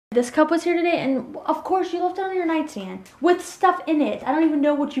This cup was here today, and of course you left it on your nightstand with stuff in it. I don't even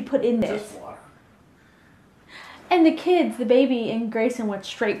know what you put in this. Just water. And the kids, the baby and Grayson went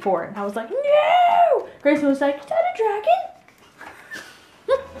straight for it. And I was like, no! Grayson was like, is that a dragon?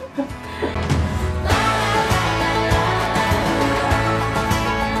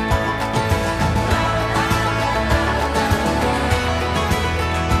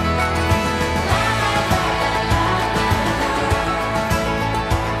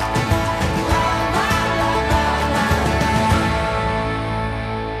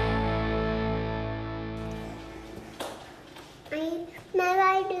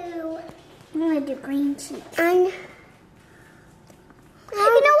 Green cheese. You know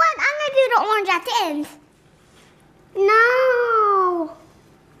what? I'm gonna do the orange at the end. No,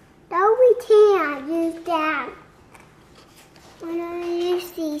 we can't use that. We're gonna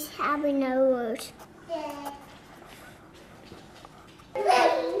use these habaneros.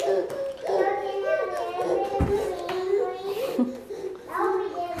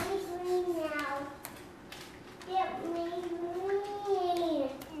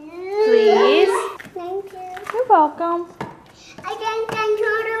 You're welcome. I think I'm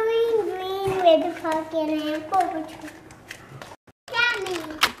totally green with the pumpkin and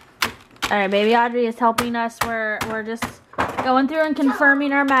Alright, baby Audrey is helping us. We're just going through and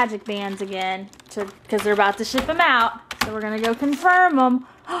confirming our magic bands again. Because they're about to ship them out. So we're going to go confirm them.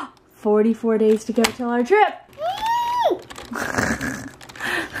 44 days to go till our trip.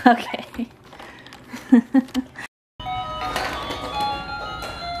 Okay.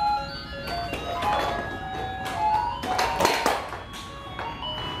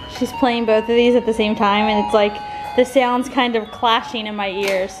 She's playing both of these at the same time, and it's like the sound's kind of clashing in my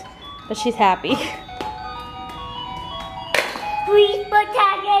ears, but she's happy. Please put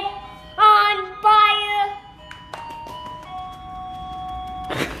it on fire.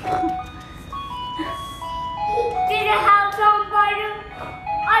 Did the house on fire?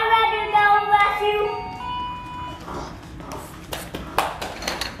 I'd rather know, bless you.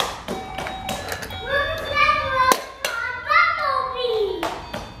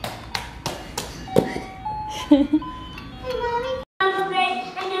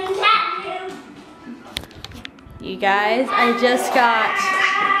 You guys, I just got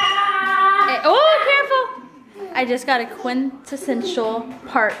careful! I just got a quintessential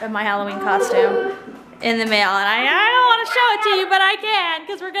part of my Halloween costume in the mail, and I don't want to show it to you, but I can,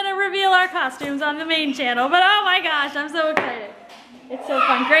 because we're gonna reveal our costumes on the main channel. But oh my gosh, I'm so excited. It's so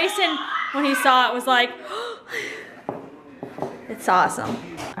fun. Grayson, when he saw it, was like, it's awesome.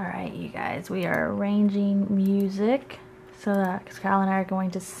 All right, you guys, we are arranging music so that, because Kyle and I are going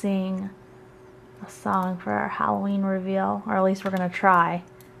to sing a song for our Halloween reveal, or at least we're gonna try.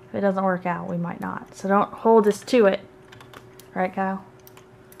 If it doesn't work out, we might not. So don't hold us to it. Right, Kyle?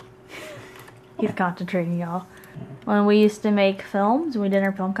 He's concentrating, y'all. When we used to make films, when we did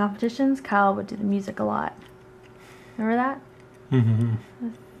our film competitions, Kyle would do the music a lot. Remember that? Mm-hmm.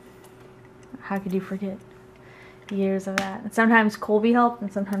 How could you forget years of that? And sometimes Colby helped,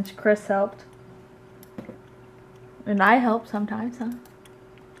 and sometimes Chris helped. And I helped sometimes, huh?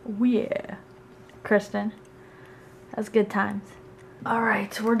 Oh yeah. Kristen. That was good times.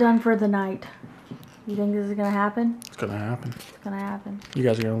 Alright, so we're done for the night. You think this is gonna happen? It's gonna happen. It's gonna happen. You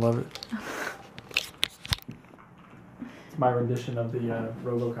guys are gonna love it. It's my rendition of the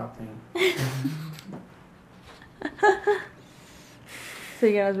RoboCop theme. So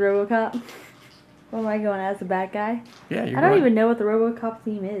you guys RoboCop? What am I going as, the bad guy? Yeah, you're I don't right. even know what the RoboCop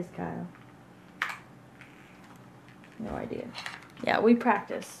theme is, Kyle. No idea. Yeah, we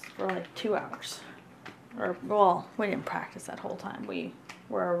practiced for like 2 hours. Or, well, we didn't practice that whole time. We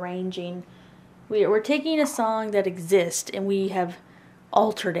were arranging. We're taking a song that exists and we have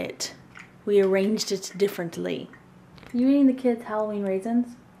altered it. We arranged it differently. You eating the kids' Halloween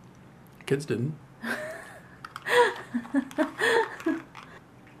raisins? Kids didn't.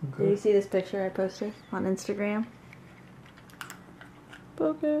 Did you see this picture I posted on Instagram?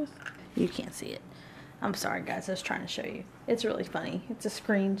 Focus. You can't see it. I'm sorry, guys. I was trying to show you. It's really funny. It's a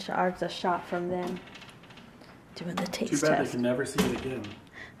screenshot. It's a shot from them doing the taste test. Too bad they can never see it again.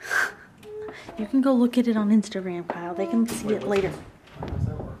 You can go look at it on Instagram, Kyle. They can see it later. How does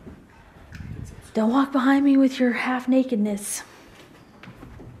that work? Don't walk behind me with your half nakedness.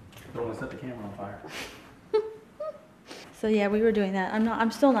 Don't want to set the camera on fire. So yeah, we were doing that.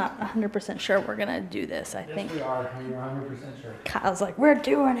 I'm still not 100% sure we're gonna do this. I think. Yes, we are. You're 100% sure. Kyle's like, we're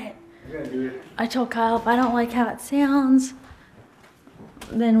doing it. We're gonna do it. I told Kyle if I don't like how it sounds,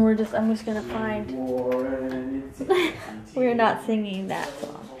 then I'm just gonna find. We're not singing that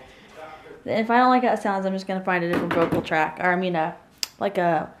song. If I don't like how it sounds, I'm just gonna find a different vocal track, or like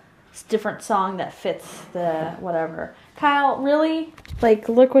a different song that fits the whatever. Kyle, really? Like,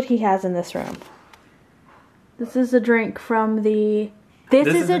 look what he has in this room. This is a drink from the... This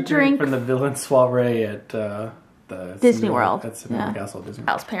is a drink from the Villain Soiree at the Disney World. At Cinderella Castle Disney World.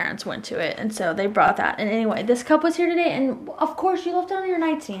 Kyle's parents went to it, and so they brought that. And anyway, this cup was here today, and of course you left it on your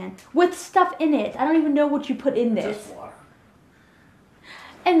nightstand with stuff in it. I don't even know what you put in this. Just water.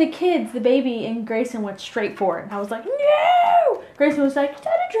 And the kids, the baby and Grayson went straight for it. And I was like, no! Grayson was like, is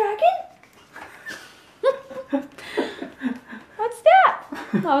that a dragon? What's that?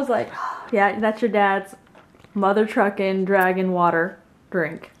 I was like, yeah, that's your dad's mother trucking dragon water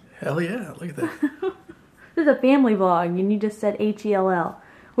drink. Hell yeah, look at that. This is a family vlog, and you just said H-E-L-L.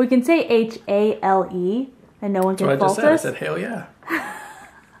 We can say H-A-L-E, and no one can fault us. I said, hell yeah.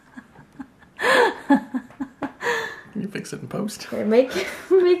 Can you fix it in post? Here, make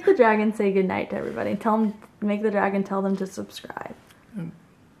the dragon say goodnight to everybody. Make the dragon tell them to subscribe.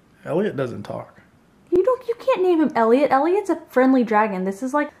 Elliot doesn't talk. You can't name him Elliot. Elliot's a friendly dragon. This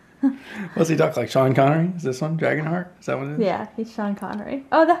is like... What's he talk like? Sean Connery? Is this one Dragonheart? Is that what it is? Yeah, he's Sean Connery.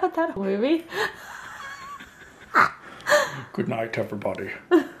 Oh, that movie. Good night, everybody.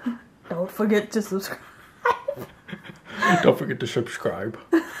 Don't forget to subscribe. Don't forget to subscribe.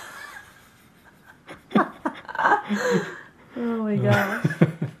 Oh my god.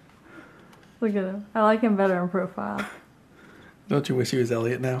 Look at him. I like him better in profile. Don't you wish he was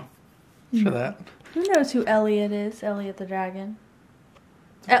Elliot now? For that? Who knows who Elliot is? Elliot the Dragon.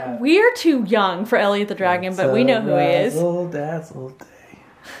 We're too young for Elliot the Dragon, but we know who he is. Dazzle day.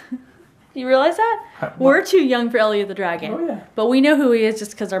 You realize that? We're too young for Elliot the Dragon. Oh, yeah. But we know who he is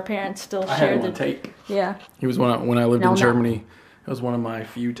just because our parents still I share had the one tape. Yeah. He was when I lived in Germany. It was one of my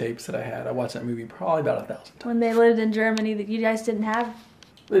few tapes that I had. I watched that movie probably about 1,000 times. When they lived in Germany that you guys didn't have?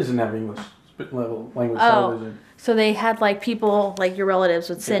 They just didn't have English language television. So they had like people, like your relatives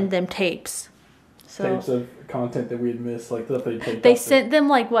would send them tapes. So tapes of content that we had missed, like stuff they taped. They sent them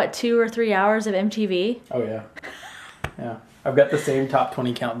like what, 2 or 3 hours of MTV? Oh yeah. Yeah. I've got the same top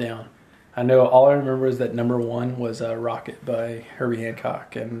 20 countdown. I know all I remember is that number 1 was Rocket by Herbie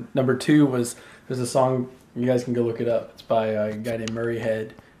Hancock. And number 2 was, there's a song, you guys can go look it up. It's by a guy named Murray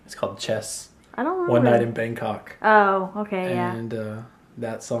Head. It's called Chess. I don't remember. One Night in Bangkok. Oh, okay, yeah. And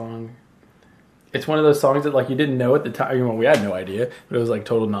that song, it's one of those songs that like you didn't know at the time. Well, we had no idea, but it was like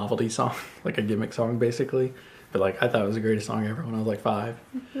total novelty song, like a gimmick song basically. But like I thought it was the greatest song ever when I was like 5.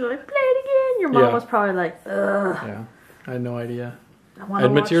 You're like, play it again. Your mom was probably like, ugh. Yeah, I had no idea.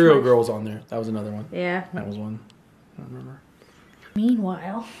 And Material Girl's on there. That was another one. Yeah. That was one. I don't remember.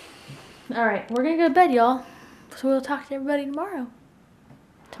 Meanwhile, all right, we're gonna go to bed, y'all. So we'll talk to everybody tomorrow.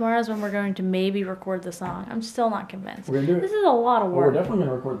 Tomorrow's when we're going to maybe record the song. I'm still not convinced. We're gonna do it. This is a lot of work. Well, we're definitely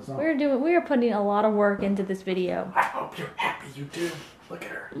gonna record the song. We are putting a lot of work into this video. I hope you're happy you do. Look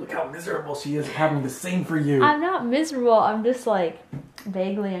at her. Look how miserable she is having to sing for you. I'm not miserable. I'm just like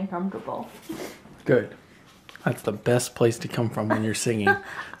vaguely uncomfortable. Good. That's the best place to come from when you're singing.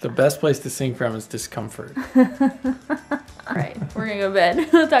 The best place to sing from is discomfort. All right, we're gonna go to bed.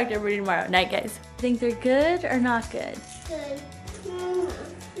 We'll talk to everybody tomorrow. Night, guys. Think they're good or not good? Good.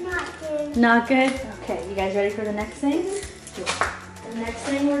 Not good. Not good? Okay, you guys ready for the next thing? The next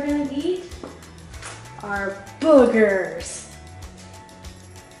thing we're gonna eat are boogers.